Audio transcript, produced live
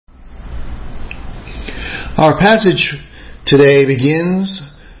Our passage today begins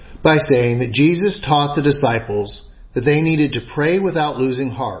by saying that Jesus taught the disciples that they needed to pray without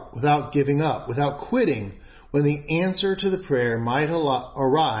losing heart, without giving up, without quitting when the answer to the prayer might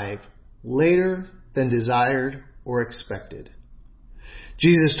arrive later than desired or expected.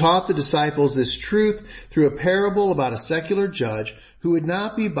 Jesus taught the disciples this truth through a parable about a secular judge who would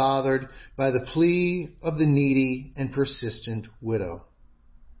not be bothered by the plea of the needy and persistent widow.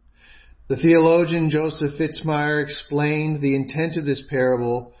 The theologian Joseph Fitzmyer explained the intent of this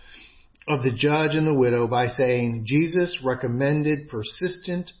parable of the judge and the widow by saying Jesus recommended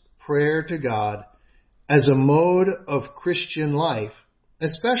persistent prayer to God as a mode of Christian life,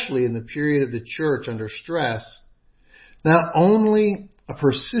 especially in the period of the church under stress, not only a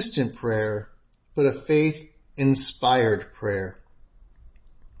persistent prayer, but a faith-inspired prayer.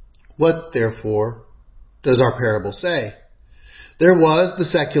 What, therefore, does our parable say? There was the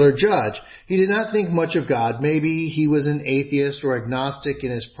secular judge. He did not think much of God. Maybe he was an atheist or agnostic in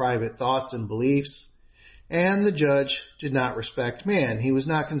his private thoughts and beliefs. And the judge did not respect man. He was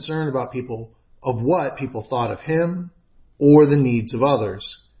not concerned about what people thought of him or the needs of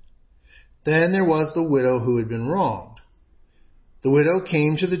others. Then there was the widow who had been wronged. The widow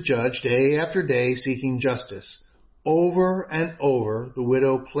came to the judge day after day seeking justice. Over and over, the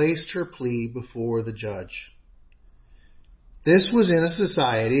widow placed her plea before the judge. This was in a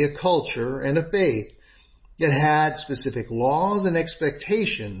society, a culture, and a faith that had specific laws and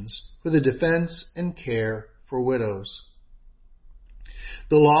expectations for the defense and care for widows.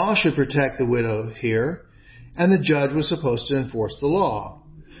 The law should protect the widow here, and the judge was supposed to enforce the law.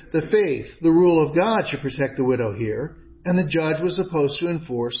 The faith, the rule of God, should protect the widow here, and the judge was supposed to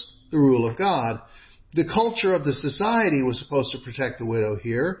enforce the rule of God. The culture of the society was supposed to protect the widow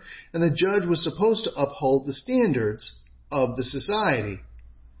here, and the judge was supposed to uphold the standards of the society.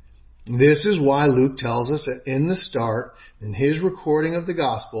 This is why Luke tells us in the start, in his recording of the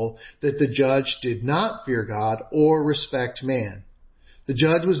gospel, that the judge did not fear God or respect man. The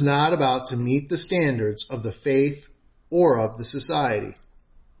judge was not about to meet the standards of the faith or of the society.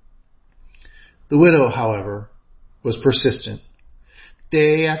 The widow, however, was persistent.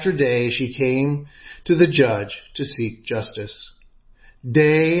 Day after day she came to the judge to seek justice.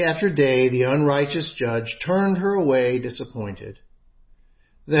 Day after day the unrighteous judge turned her away disappointed.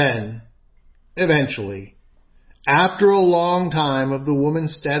 Then, eventually, after a long time of the woman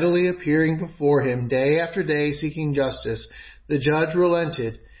steadily appearing before him day after day seeking justice, the judge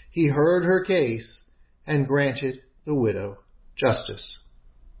relented. He heard her case and granted the widow justice.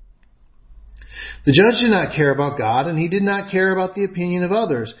 The judge did not care about God, and he did not care about the opinion of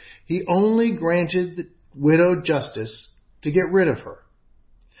others. He only granted the widow justice to get rid of her.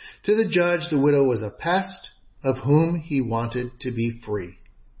 To the judge, the widow was a pest of whom he wanted to be free.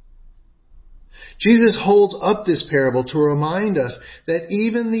 Jesus holds up this parable to remind us that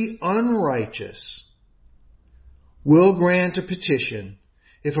even the unrighteous will grant a petition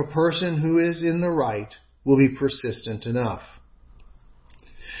if a person who is in the right will be persistent enough.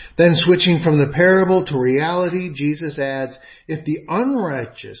 Then switching from the parable to reality, Jesus adds, if the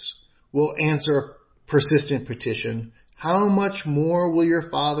unrighteous will answer a persistent petition, how much more will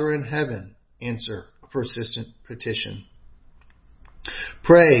your Father in heaven answer a persistent petition?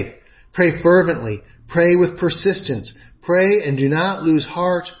 Pray. Pray fervently. Pray with persistence. Pray and do not lose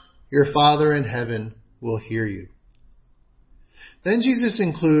heart. Your Father in heaven will hear you. Then Jesus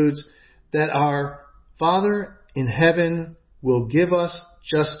includes that our Father in heaven will give us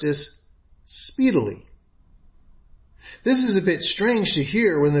justice speedily. This is a bit strange to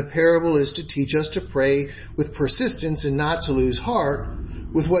hear when the parable is to teach us to pray with persistence and not to lose heart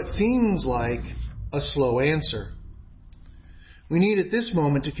with what seems like a slow answer. We need at this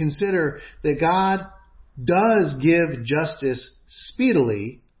moment to consider that God does give justice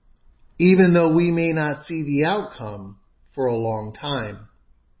speedily, even though we may not see the outcome for a long time.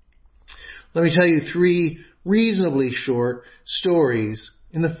 Let me tell you 3 reasonably short stories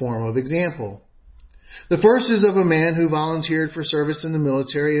in the form of example. The first is of a man who volunteered for service in the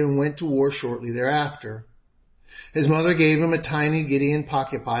military and went to war shortly thereafter. His mother gave him a tiny Gideon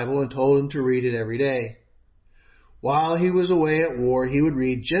pocket Bible and told him to read it every day. While he was away at war, he would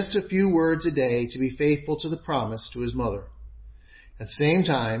read just a few words a day to be faithful to the promise to his mother. At the same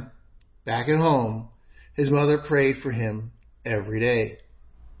time, back at home, his mother prayed for him every day.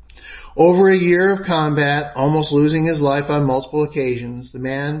 Over a year of combat, almost losing his life on multiple occasions, the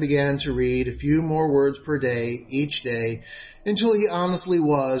man began to read a few more words per day, each day, until he honestly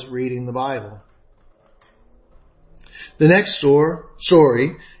was reading the Bible. The next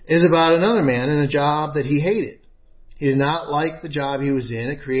story is about another man in a job that he hated. He did not like the job he was in.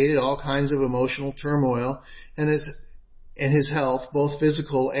 It created all kinds of emotional turmoil, and his health, both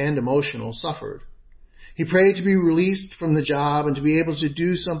physical and emotional, suffered. He prayed to be released from the job and to be able to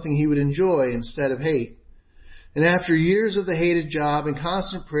do something he would enjoy instead of hate. And after years of the hated job and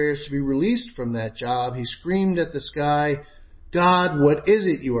constant prayers to be released from that job, he screamed at the sky, "God, what is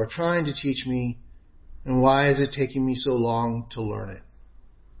it you are trying to teach me? And why is it taking me so long to learn it?"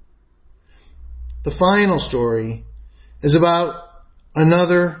 The final story is about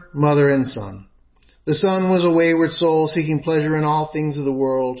another mother and son. The son was a wayward soul seeking pleasure in all things of the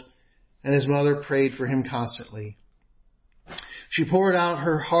world, and his mother prayed for him constantly. She poured out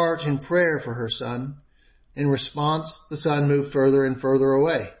her heart in prayer for her son. In response, the son moved further and further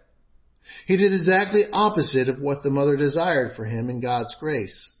away. He did exactly opposite of what the mother desired for him in God's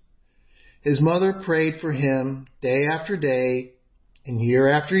grace. His mother prayed for him day after day and year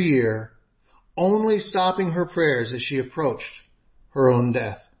after year, only stopping her prayers as she approached her own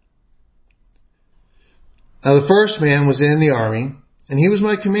death. Now, the first man was in the army, and he was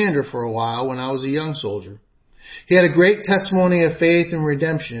my commander for a while when I was a young soldier. He had a great testimony of faith and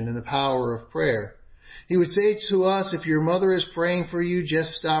redemption and the power of prayer. He would say to us, "If your mother is praying for you,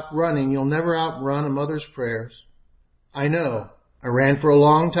 just stop running. You'll never outrun a mother's prayers." I know. I ran for a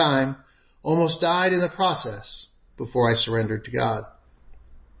long time, almost died in the process before I surrendered to God.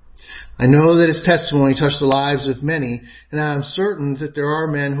 I know that his testimony touched the lives of many, and I am certain that there are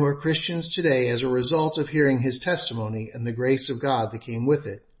men who are Christians today as a result of hearing his testimony and the grace of God that came with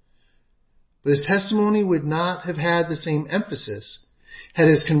it. But his testimony would not have had the same emphasis had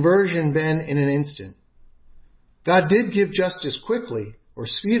his conversion been in an instant. God did give justice quickly or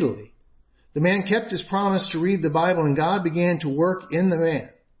speedily. The man kept his promise to read the Bible, and God began to work in the man.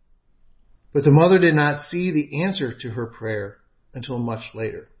 But the mother did not see the answer to her prayer until much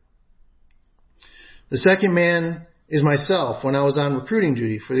later. The second man is myself when I was on recruiting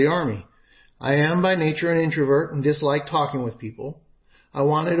duty for the Army. I am by nature an introvert and dislike talking with people. I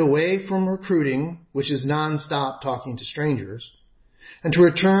wanted away from recruiting, which is nonstop talking to strangers, and to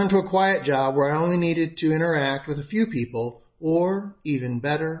return to a quiet job where I only needed to interact with a few people, or, even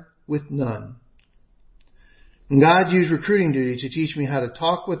better, with none. And God used recruiting duty to teach me how to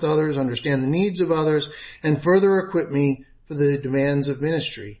talk with others, understand the needs of others, and further equip me for the demands of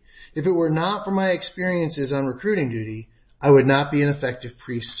ministry. If it were not for my experiences on recruiting duty, I would not be an effective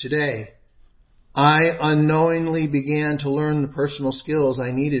priest today. I unknowingly began to learn the personal skills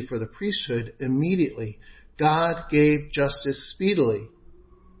I needed for the priesthood immediately. God gave justice speedily,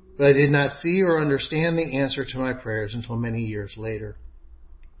 but I did not see or understand the answer to my prayers until many years later.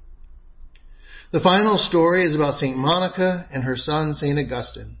 The final story is about St. Monica and her son, St.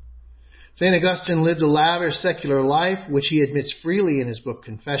 Augustine. St. Augustine lived a lavish secular life, which he admits freely in his book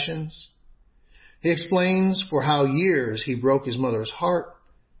Confessions. He explains for how years he broke his mother's heart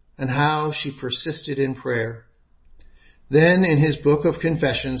and how she persisted in prayer. Then, in his book of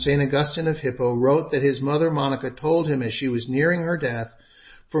Confessions, St. Augustine of Hippo wrote that his mother Monica told him as she was nearing her death,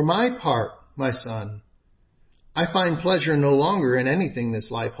 "For my part, my son, I find pleasure no longer in anything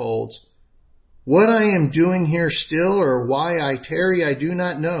this life holds. What I am doing here still, or why I tarry, I do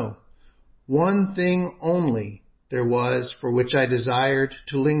not know. One thing only there was for which I desired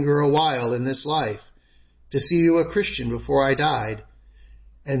to linger a while in this life, to see you a Christian before I died.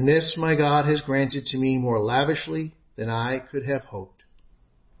 And this my God has granted to me more lavishly than I could have hoped."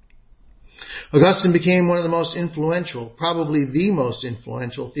 Augustine became one of the most influential, probably the most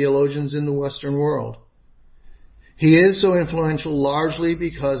influential theologians in the Western world. He is so influential largely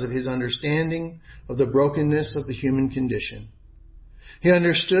because of his understanding of the brokenness of the human condition. He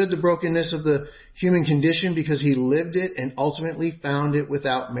understood the brokenness of the human condition because he lived it and ultimately found it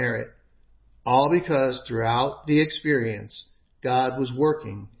without merit. All because throughout the experience, God was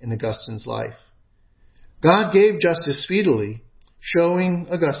working in Augustine's life. God gave justice speedily, showing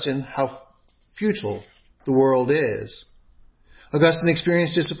Augustine how futile the world is. Augustine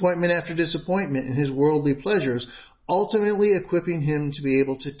experienced disappointment after disappointment in his worldly pleasures, ultimately equipping him to be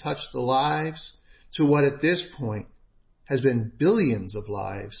able to touch the lives to what at this point has been billions of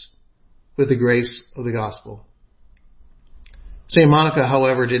lives with the grace of the gospel. St. Monica,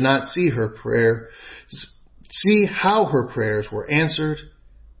 however, did not see how her prayers were answered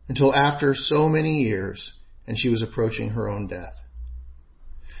until after so many years and she was approaching her own death.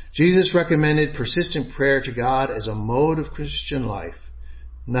 Jesus recommended persistent prayer to God as a mode of Christian life.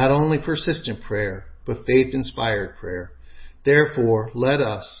 Not only persistent prayer, but faith-inspired prayer. Therefore, let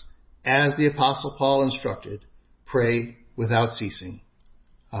us, as the Apostle Paul instructed, pray without ceasing.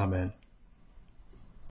 Amen.